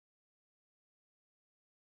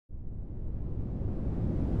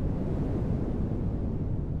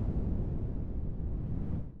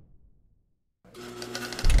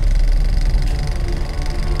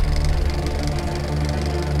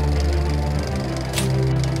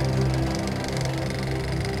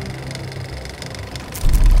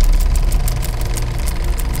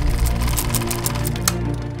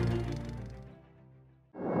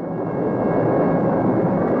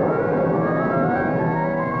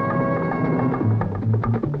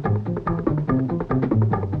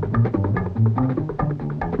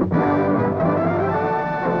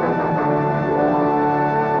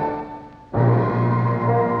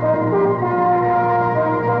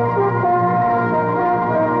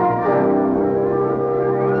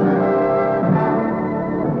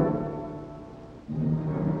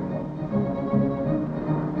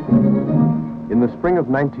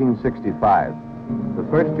1965, the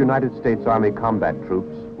 1st United States Army combat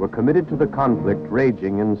troops were committed to the conflict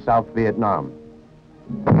raging in South Vietnam.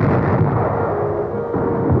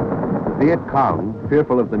 The Viet Cong,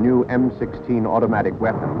 fearful of the new M16 automatic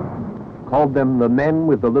weapon, called them the men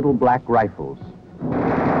with the little black rifles.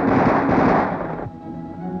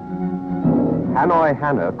 Hanoi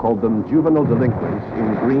Hannah called them juvenile delinquents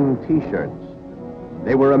in green T-shirts.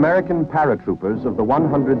 They were American paratroopers of the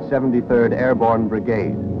 173rd Airborne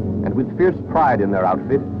Brigade, and with fierce pride in their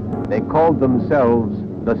outfit, they called themselves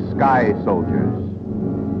the Sky Soldiers.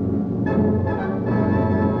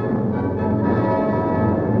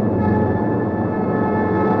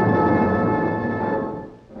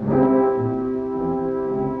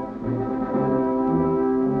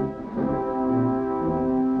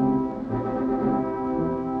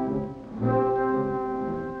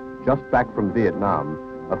 Just back from Vietnam,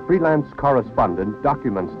 a freelance correspondent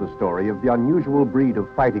documents the story of the unusual breed of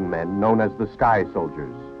fighting men known as the Sky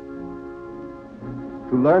Soldiers.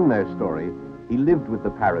 To learn their story, he lived with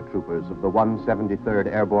the paratroopers of the 173rd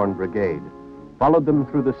Airborne Brigade, followed them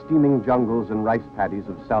through the steaming jungles and rice paddies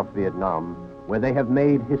of South Vietnam, where they have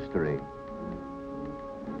made history.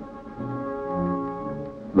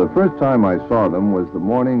 The first time I saw them was the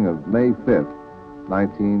morning of May 5th,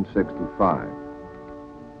 1965.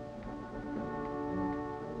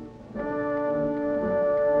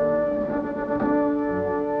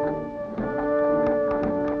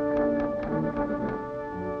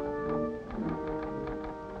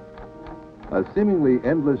 A seemingly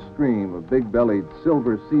endless stream of big-bellied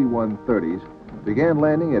silver C-130s began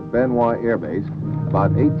landing at Bien Hoa Air Base,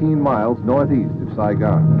 about 18 miles northeast of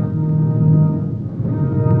Saigon.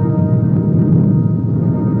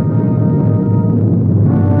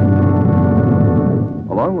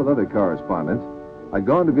 Along with other correspondents, I'd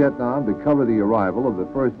gone to Vietnam to cover the arrival of the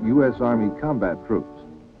first U.S. Army combat troops.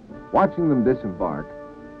 Watching them disembark,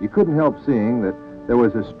 you couldn't help seeing that there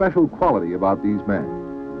was a special quality about these men.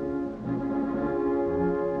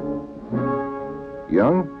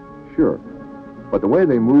 Young? Sure. But the way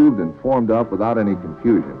they moved and formed up without any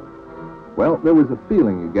confusion, well, there was a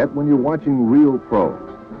feeling you get when you're watching real pros.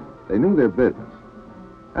 They knew their business.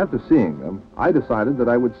 After seeing them, I decided that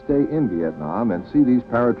I would stay in Vietnam and see these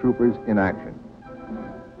paratroopers in action.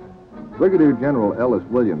 Brigadier General Ellis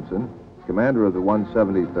Williamson, commander of the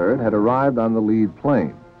 173rd, had arrived on the lead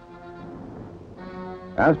plane.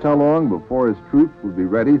 Asked how long before his troops would be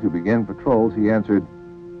ready to begin patrols, he answered,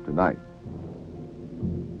 "Tonight."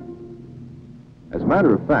 As a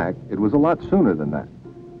matter of fact, it was a lot sooner than that.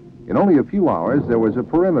 In only a few hours, there was a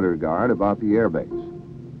perimeter guard about the airbase.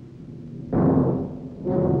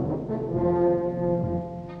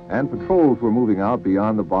 And patrols were moving out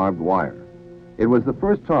beyond the barbed wire. It was the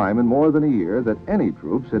first time in more than a year that any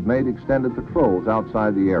troops had made extended patrols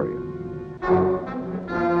outside the area.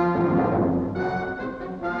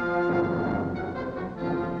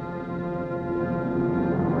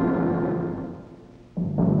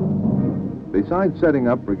 Besides setting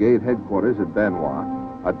up brigade headquarters at Bien Hoa,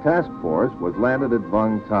 a task force was landed at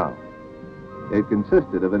Vung Tau. It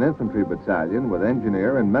consisted of an infantry battalion with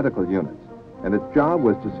engineer and medical units, and its job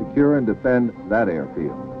was to secure and defend that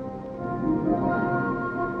airfield.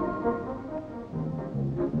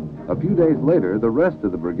 A few days later, the rest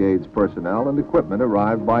of the brigade's personnel and equipment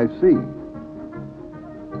arrived by sea.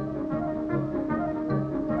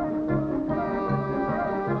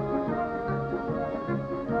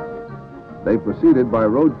 They proceeded by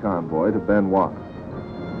road convoy to Bien Hoa.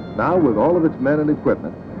 Now, with all of its men and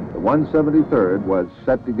equipment, the 173rd was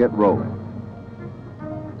set to get rolling.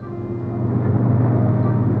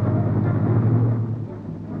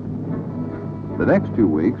 The next 2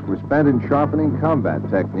 weeks were spent in sharpening combat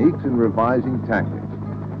techniques and revising tactics.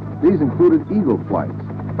 These included eagle flights,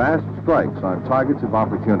 fast strikes on targets of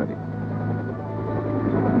opportunity.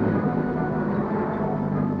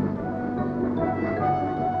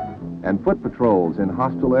 And foot patrols in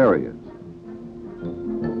hostile areas.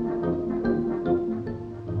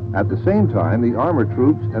 At the same time, the armor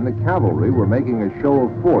troops and the cavalry were making a show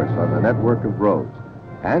of force on the network of roads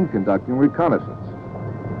and conducting reconnaissance.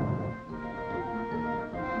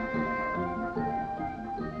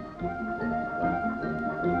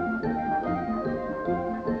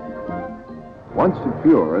 Once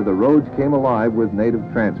secure, the roads came alive with native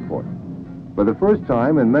transport. For the first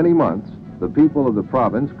time in many months, the people of the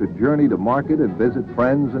province could journey to market and visit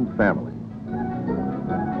friends and family.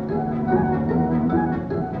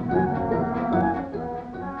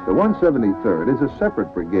 The 173rd is a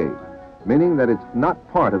separate brigade, meaning that it's not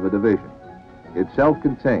part of a division. It's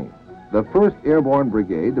self-contained, the 1st Airborne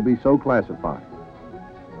Brigade to be so classified.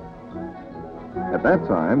 At that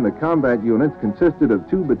time, the combat units consisted of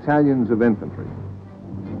 2 battalions of infantry,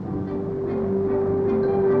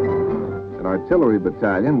 an artillery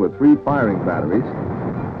battalion with 3 firing batteries,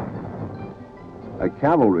 a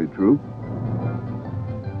cavalry troop,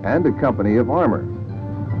 and a company of armor.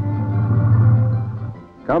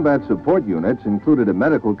 Combat support units included a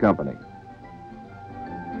medical company,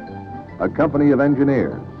 a company of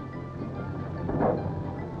engineers,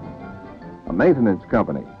 a maintenance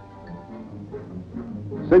company,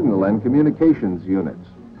 signal and communications units,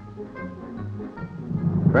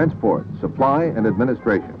 transport, supply, and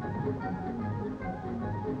administration.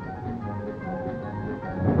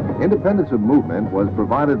 Independence of movement was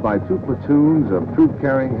provided by 2 platoons of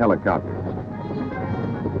troop-carrying helicopters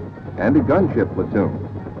and a gunship platoon.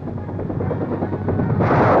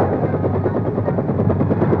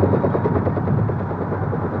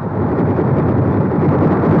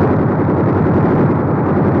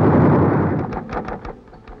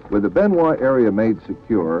 With the Benoit area made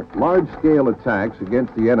secure, large-scale attacks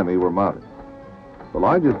against the enemy were mounted. The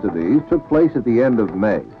largest of these took place at the end of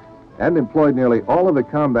May and employed nearly all of the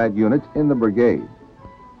combat units in the brigade.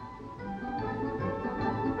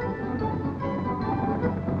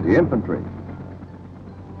 The infantry,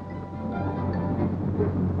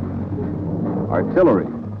 artillery,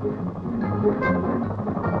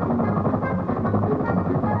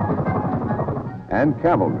 and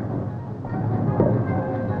cavalry,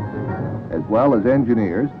 as well as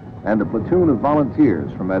engineers and a platoon of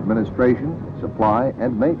volunteers from administration, supply,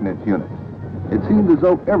 and maintenance units. It seemed as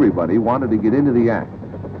though everybody wanted to get into the act.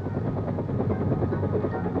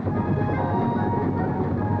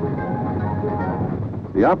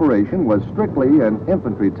 The operation was strictly an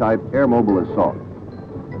infantry-type air mobile assault.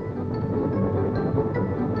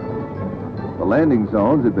 The landing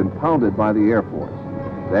zones had been pounded by the Air Force.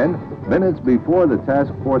 Then, minutes before the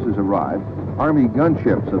task forces arrived, Army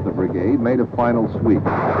gunships of the brigade made a final sweep.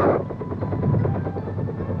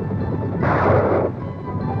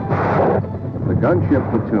 The gunship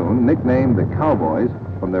platoon, nicknamed the Cowboys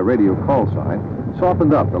from their radio call sign,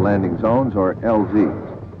 softened up the landing zones, or LZs.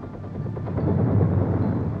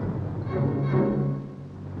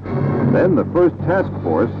 Then the first task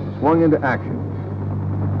force swung into action.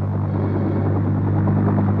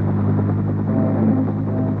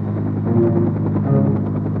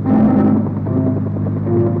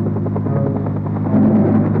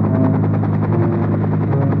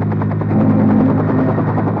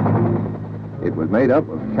 It was made up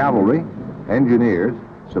of cavalry, engineers,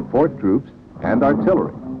 support troops, and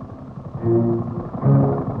artillery.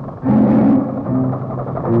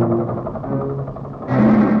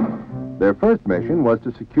 Their first mission was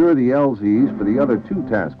to secure the LZs for the other 2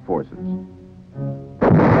 task forces.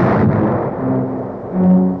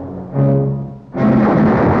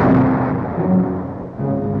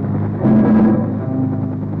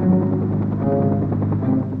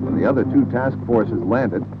 When the other 2 task forces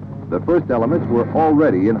landed, the first elements were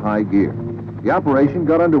already in high gear. The operation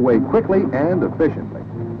got underway quickly and efficiently.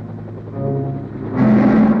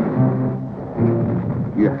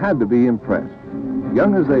 You had to be impressed.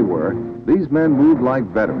 Young as they were, these men moved like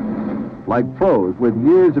veterans, like pros with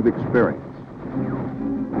years of experience.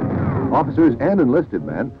 Officers and enlisted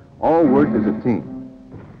men all worked as a team.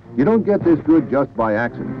 You don't get this good just by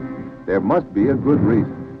accident. There must be a good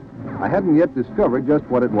reason. I hadn't yet discovered just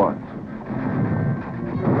what it was.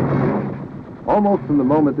 Almost from the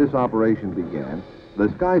moment this operation began, the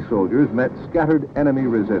Sky Soldiers met scattered enemy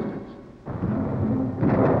resistance.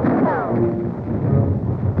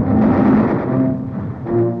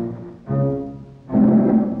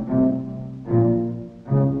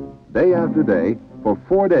 Day after day, for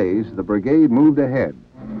 4 days, the brigade moved ahead.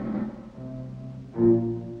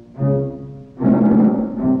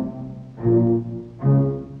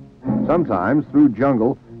 Sometimes through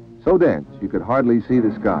jungle so dense you could hardly see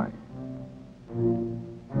the sky.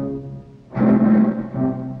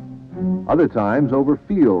 Other times over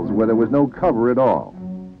fields where there was no cover at all.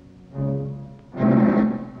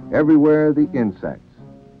 Everywhere the insects.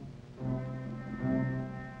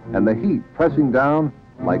 And the heat pressing down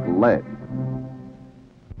like lead.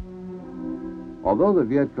 Although the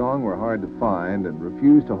Viet Cong were hard to find and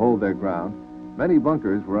refused to hold their ground, many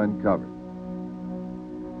bunkers were uncovered.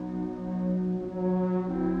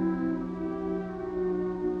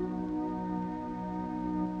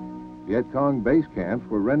 Viet Cong base camps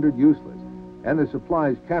were rendered useless and their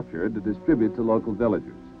supplies captured to distribute to local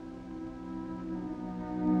villagers.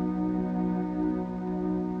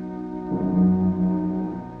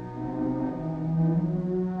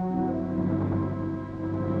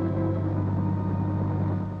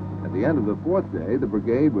 At the end of the fourth day, the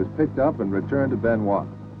brigade was picked up and returned to Benoit.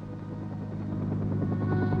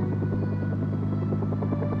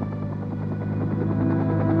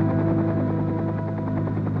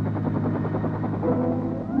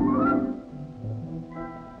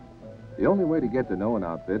 The only way to get to know an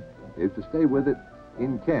outfit is to stay with it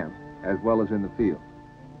in camp as well as in the field.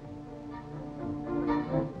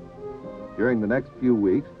 During the next few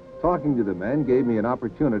weeks, talking to the men gave me an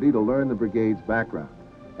opportunity to learn the brigade's background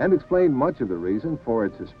and explain much of the reason for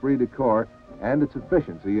its esprit de corps and its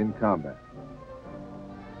efficiency in combat.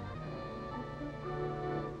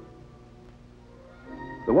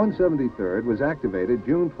 The 173rd was activated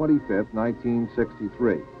June 25,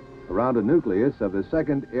 1963, around a nucleus of the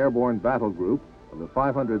 2nd Airborne Battle Group of the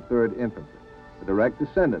 503rd Infantry, a direct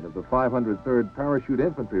descendant of the 503rd Parachute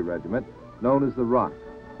Infantry Regiment known as the Rock,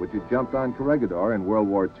 which had jumped on Corregidor in World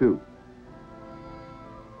War II.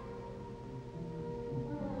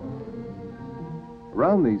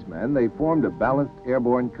 Around these men, they formed a balanced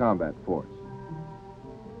airborne combat force.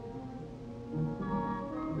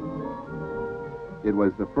 It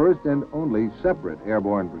was the first and only separate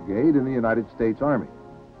airborne brigade in the United States Army.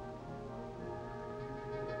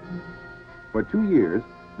 For 2 years,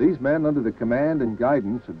 these men, under the command and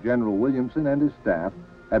guidance of General Williamson and his staff,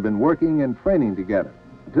 had been working and training together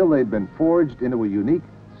until they'd been forged into a unique,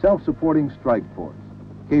 self-supporting strike force,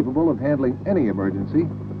 capable of handling any emergency,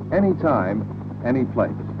 any time, any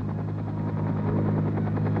place.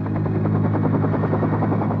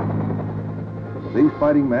 These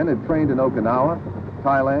fighting men had trained in Okinawa,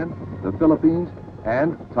 Thailand, the Philippines,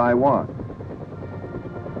 and Taiwan.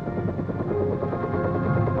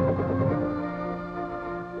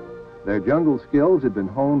 Their jungle skills had been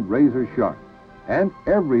honed razor sharp, and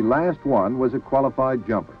every last one was a qualified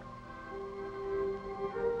jumper.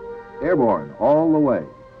 Airborne all the way.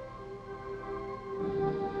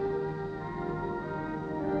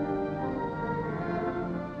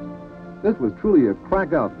 This was truly a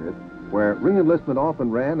crack outfit where re-enlistment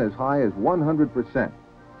often ran as high as 100%,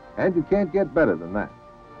 and you can't get better than that.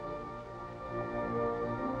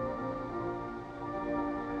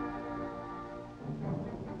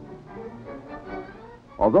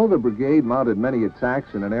 Although the brigade mounted many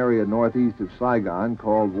attacks in an area northeast of Saigon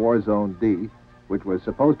called War Zone D, which was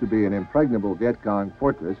supposed to be an impregnable Viet Cong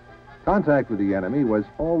fortress, contact with the enemy was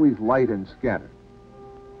always light and scattered.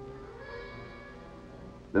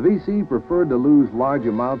 The VC preferred to lose large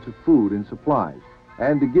amounts of food and supplies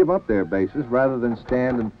and to give up their bases rather than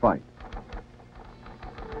stand and fight.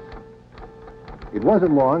 It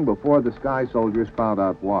wasn't long before the Sky Soldiers found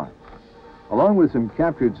out why. Along with some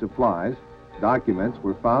captured supplies, documents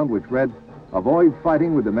were found which read, "Avoid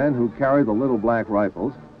fighting with the men who carry the little black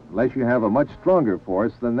rifles unless you have a much stronger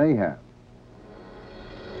force than they have."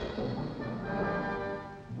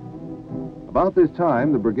 About this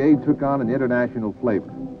time, the brigade took on an international flavor.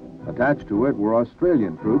 Attached to it were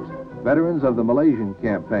Australian troops, veterans of the Malaysian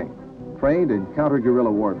campaign, trained in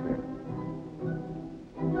counter-guerrilla warfare.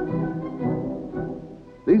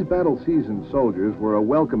 These battle-seasoned soldiers were a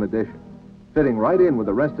welcome addition, fitting right in with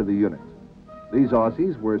the rest of the units. These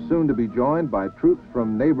Aussies were soon to be joined by troops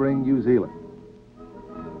from neighboring New Zealand.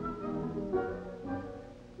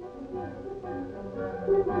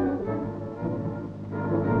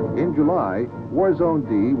 In July, War Zone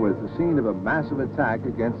D was the scene of a massive attack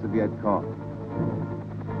against the Viet Cong.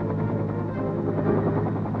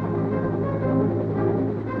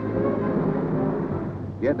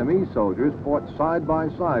 Vietnamese soldiers fought side by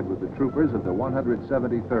side with the troopers of the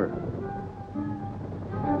 173rd.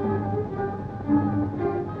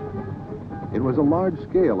 It was a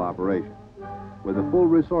large-scale operation, with the full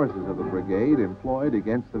resources of the brigade employed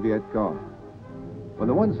against the Viet Cong. When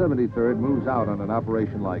the 173rd moves out on an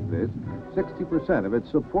operation like this, 60% of its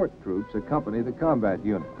support troops accompany the combat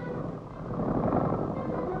unit.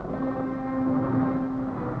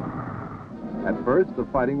 At first, the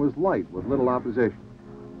fighting was light with little opposition.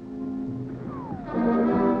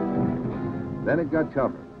 Then it got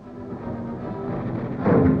tougher.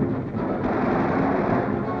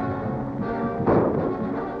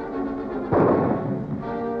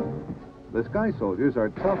 The Sky Soldiers are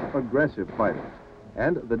tough, aggressive fighters,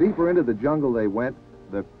 and the deeper into the jungle they went,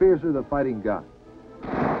 the fiercer the fighting got.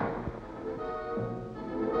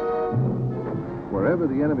 Wherever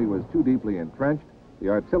the enemy was too deeply entrenched, the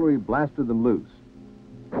artillery blasted them loose.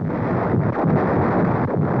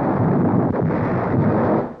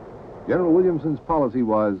 General Williamson's policy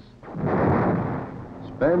was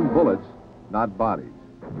spend bullets, not bodies.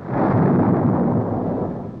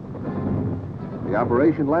 The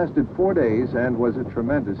operation lasted 4 days and was a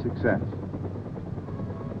tremendous success.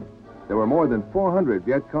 There were more than 400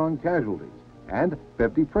 Viet Cong casualties and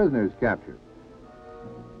 50 prisoners captured.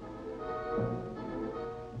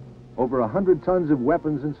 Over 100 tons of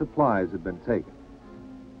weapons and supplies had been taken.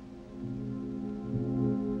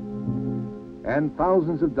 And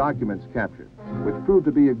thousands of documents captured, which proved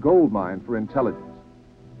to be a gold mine for intelligence.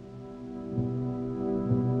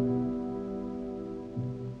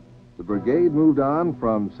 The brigade moved on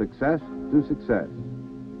from success to success.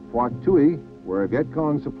 Quoc Tui, where a Viet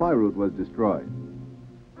Cong supply route was destroyed.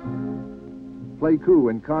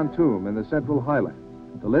 Pleiku and Kon Tum in the Central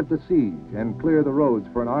Highlands to lift a siege and clear the roads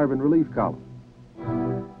for an ARVN relief column.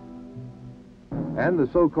 And the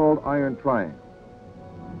so-called Iron Triangle.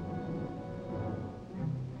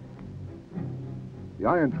 The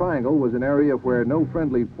Iron Triangle was an area where no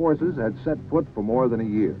friendly forces had set foot for more than a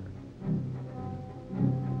year.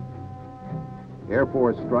 Air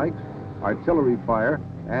Force strikes, artillery fire,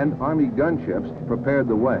 and Army gunships prepared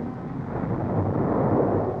the way.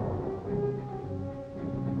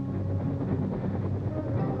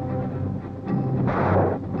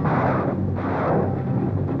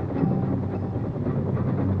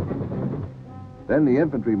 Then the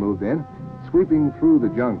infantry moved in, sweeping through the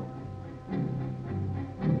jungle.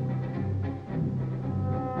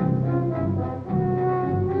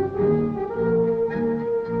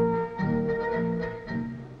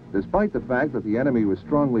 Despite the fact that the enemy was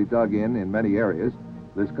strongly dug in many areas,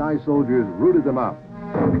 the Sky Soldiers rooted them out.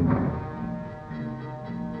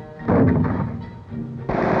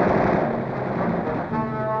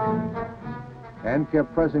 And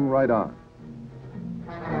kept pressing right on.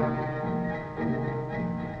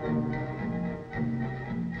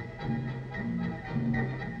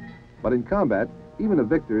 But in combat, even the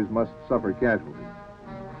victors must suffer casualties.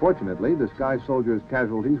 Fortunately, the Sky Soldiers'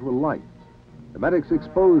 casualties were light. The medics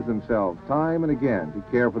exposed themselves time and again to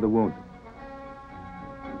care for the wounded.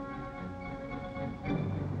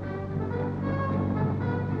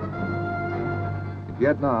 In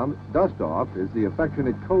Vietnam, Dust-Off is the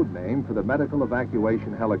affectionate code name for the medical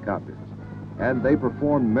evacuation helicopters, and they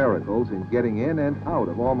perform miracles in getting in and out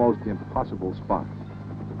of almost impossible spots.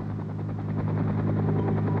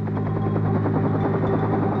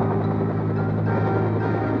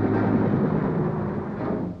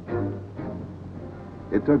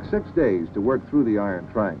 It took 6 days to work through the Iron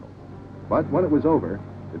Triangle. But when it was over,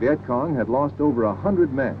 the Viet Cong had lost over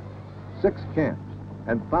 100 men, 6 camps,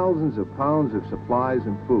 and thousands of pounds of supplies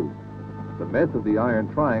and food. The myth of the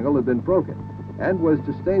Iron Triangle had been broken and was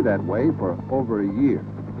to stay that way for over a year.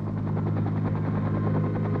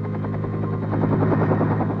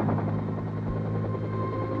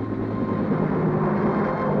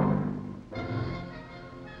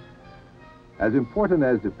 As important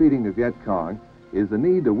as defeating the Viet Cong is the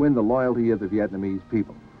need to win the loyalty of the Vietnamese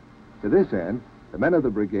people. To this end, the men of the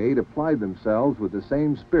brigade applied themselves with the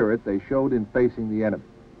same spirit they showed in facing the enemy.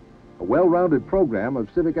 A well-rounded program of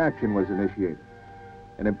civic action was initiated.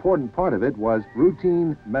 An important part of it was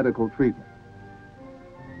routine medical treatment.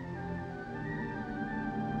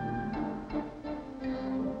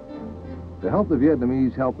 To help the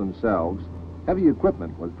Vietnamese help themselves, heavy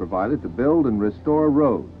equipment was provided to build and restore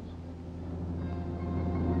roads.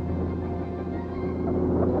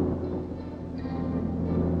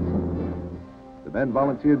 The men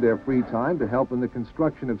volunteered their free time to help in the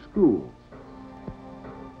construction of schools.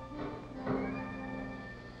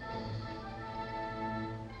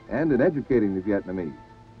 And in educating the Vietnamese.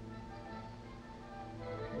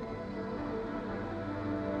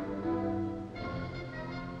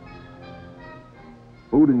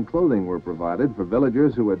 Food and clothing were provided for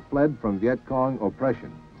villagers who had fled from Viet Cong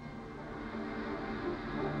oppression.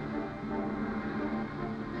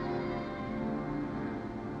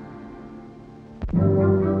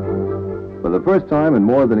 For the first time in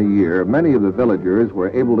more than a year, many of the villagers were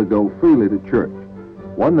able to go freely to church,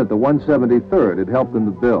 one that the 173rd had helped them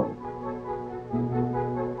to build.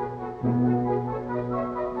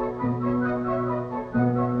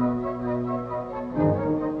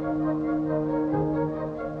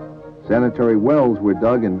 Sanitary wells were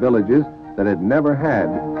dug in villages that had never had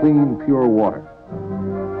clean, pure water.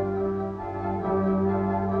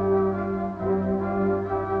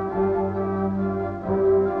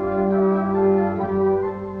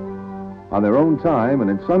 On their own time, and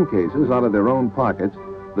in some cases out of their own pockets,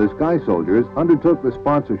 the Sky Soldiers undertook the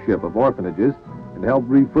sponsorship of orphanages and helped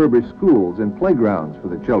refurbish schools and playgrounds for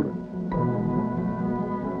the children.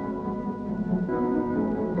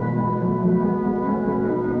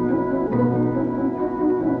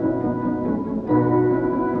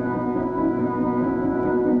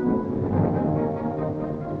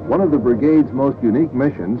 One of the brigade's most unique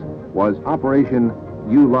missions was Operation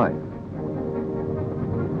U Life.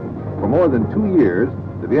 more than 2 years,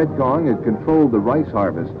 the Viet Cong had controlled the rice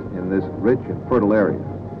harvest in this rich and fertile area.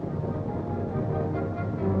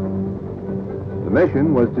 The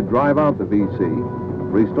mission was to drive out the VC,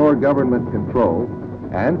 restore government control,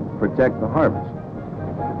 and protect the harvest.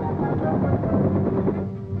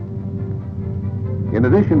 In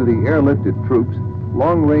addition to the airlifted troops,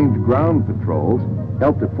 long-range ground patrols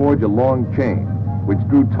helped to forge a long chain, which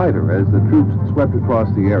drew tighter as the troops swept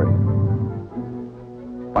across the area.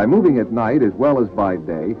 By moving at night as well as by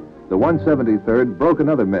day, the 173rd broke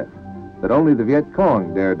another myth, that only the Viet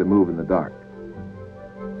Cong dared to move in the dark.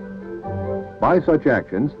 By such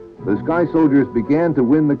actions, the Sky Soldiers began to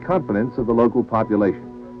win the confidence of the local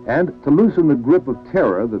population and to loosen the grip of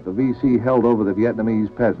terror that the VC held over the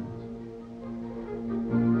Vietnamese peasants.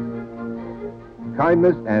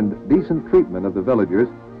 Kindness and decent treatment of the villagers,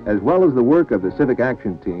 as well as the work of the civic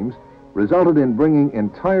action teams, resulted in bringing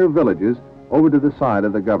entire villages over to the side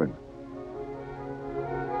of the government.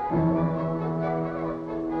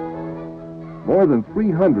 More than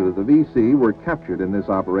 300 of the VC were captured in this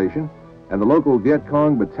operation, and the local Viet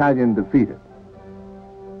Cong battalion defeated.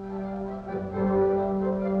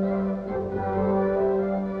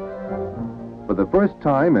 For the first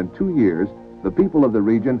time in 2 years, the people of the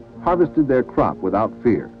region harvested their crop without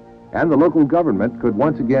fear, and the local government could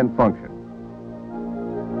once again function.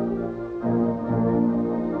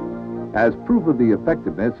 As proof of the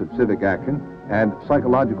effectiveness of civic action and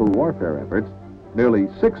psychological warfare efforts, nearly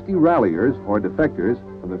 60 ralliers or defectors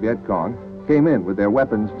from the Viet Cong came in with their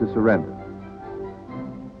weapons to surrender.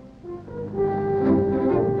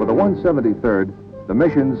 For the 173rd, the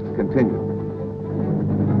missions continued.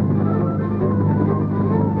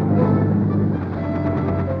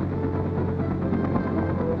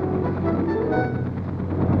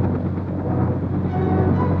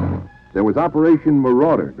 There was Operation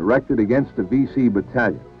Marauder, directed against the VC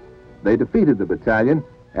battalion. They defeated the battalion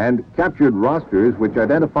and captured rosters which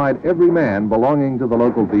identified every man belonging to the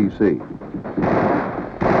local VC.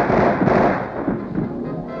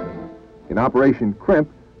 In Operation Crimp,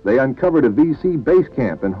 they uncovered a VC base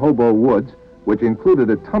camp in Hobo Woods, which included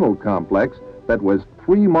a tunnel complex that was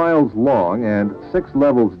 3 miles long and 6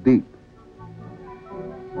 levels deep.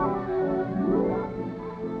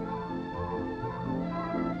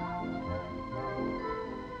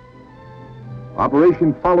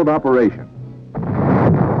 Operation followed operation.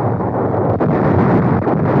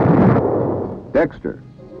 Dexter,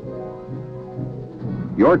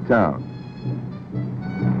 Yorktown,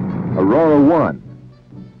 Aurora 1,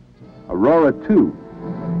 Aurora 2,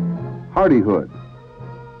 Hardyhood,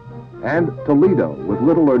 and Toledo, with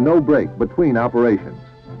little or no break between operations.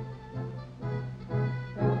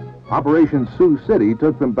 Operation Sioux City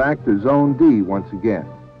took them back to Zone D once again.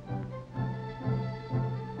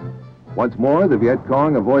 Once more, the Viet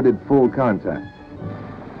Cong avoided full contact.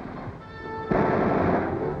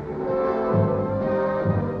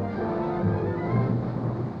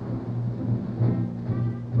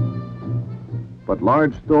 But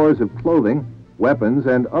large stores of clothing, weapons,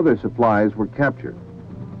 and other supplies were captured.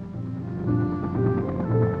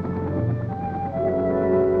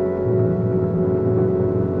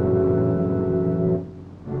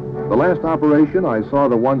 The last operation I saw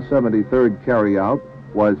the 173rd carry out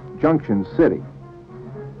was Junction City.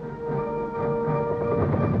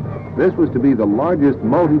 This was to be the largest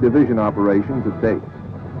multi-division operation to date.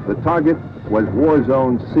 The target was War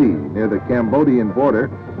Zone C, near the Cambodian border,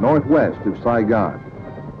 northwest of Saigon.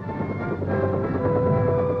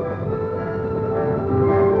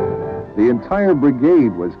 The entire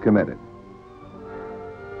brigade was committed.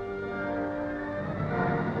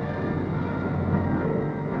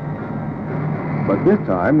 But this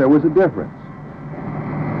time there was a difference.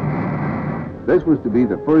 This was to be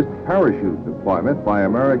the first parachute deployment by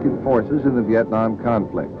American forces in the Vietnam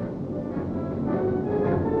conflict.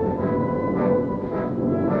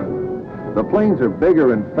 The planes are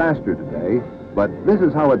bigger and faster today, but this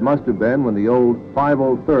is how it must have been when the old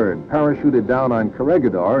 503rd parachuted down on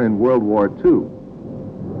Corregidor in World War II.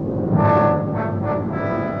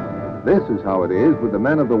 This is how it is with the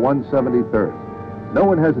men of the 173rd. No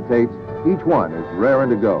one hesitates, each one is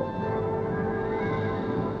raring to go.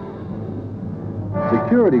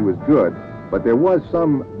 Security was good, but there was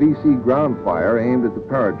some VC ground fire aimed at the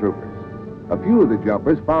paratroopers. A few of the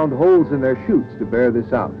jumpers found holes in their chutes to bear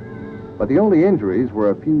this out, but the only injuries were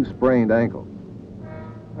a few sprained ankles.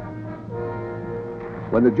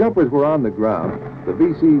 When the jumpers were on the ground, the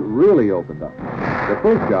VC really opened up. The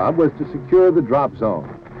first job was to secure the drop zone.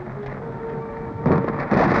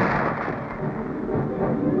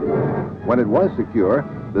 When it was secure,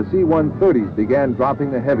 the C-130s began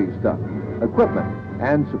dropping the heavy stuff, equipment,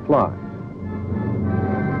 and supplies.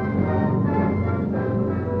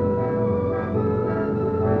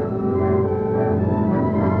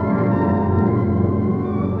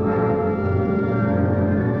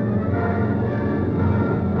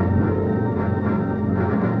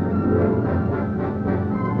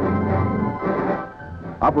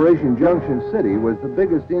 Operation Junction City was the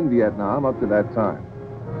biggest in Vietnam up to that time.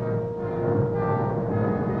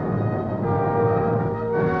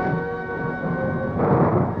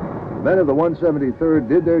 The men of the 173rd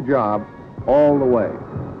did their job all the way.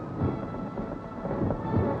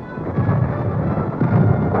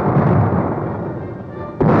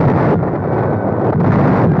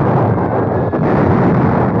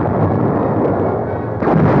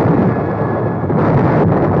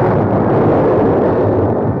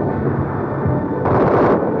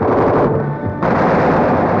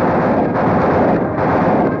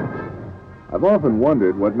 I've often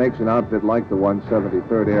wondered what makes an outfit like the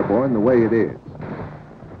 173rd Airborne the way it is.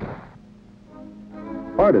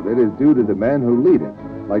 Part of it is due to the men who lead it,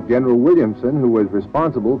 like General Williamson, who was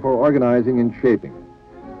responsible for organizing and shaping it,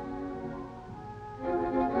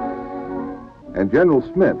 and General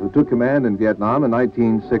Smith, who took command in Vietnam in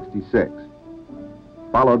 1966,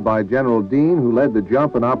 followed by General Dean, who led the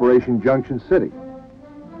jump in Operation Junction City.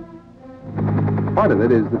 Part of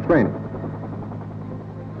it is the training.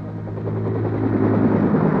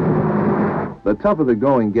 The tougher the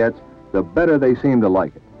going gets, the better they seem to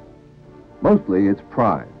like it. Mostly it's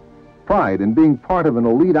pride. Pride in being part of an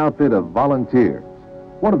elite outfit of volunteers,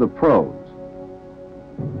 one of the pros.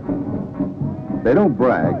 They don't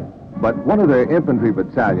brag, but one of their infantry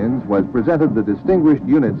battalions was presented the Distinguished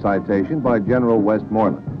Unit Citation by General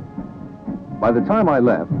Westmoreland. By the time I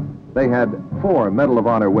left, they had 4 Medal of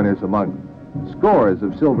Honor winners among them, scores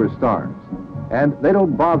of Silver Stars, and they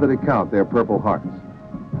don't bother to count their Purple Hearts.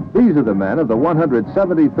 These are the men of the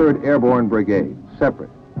 173rd Airborne Brigade, separate,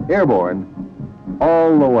 airborne,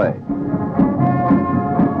 all the way.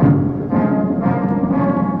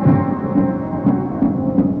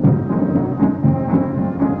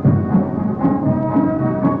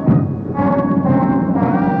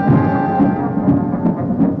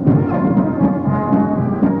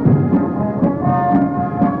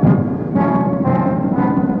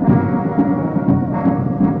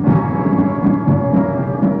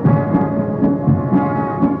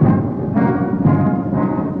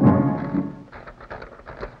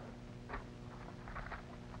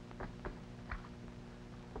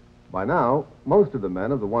 By now, most of the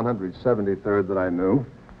men of the 173rd that I knew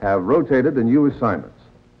have rotated to new assignments.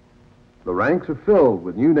 The ranks are filled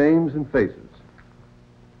with new names and faces.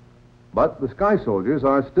 But the Sky Soldiers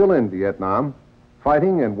are still in Vietnam,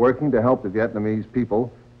 fighting and working to help the Vietnamese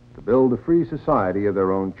people to build a free society of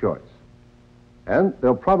their own choice. And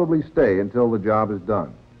they'll probably stay until the job is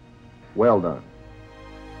done. Well done.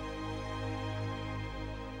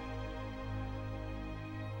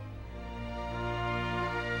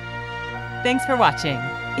 Thanks for watching.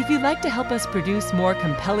 If you'd like to help us produce more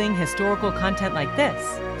compelling historical content like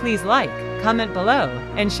this, please like, comment below,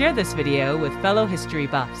 and share this video with fellow history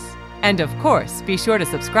buffs. And of course, be sure to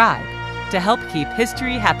subscribe to help keep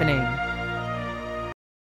history happening.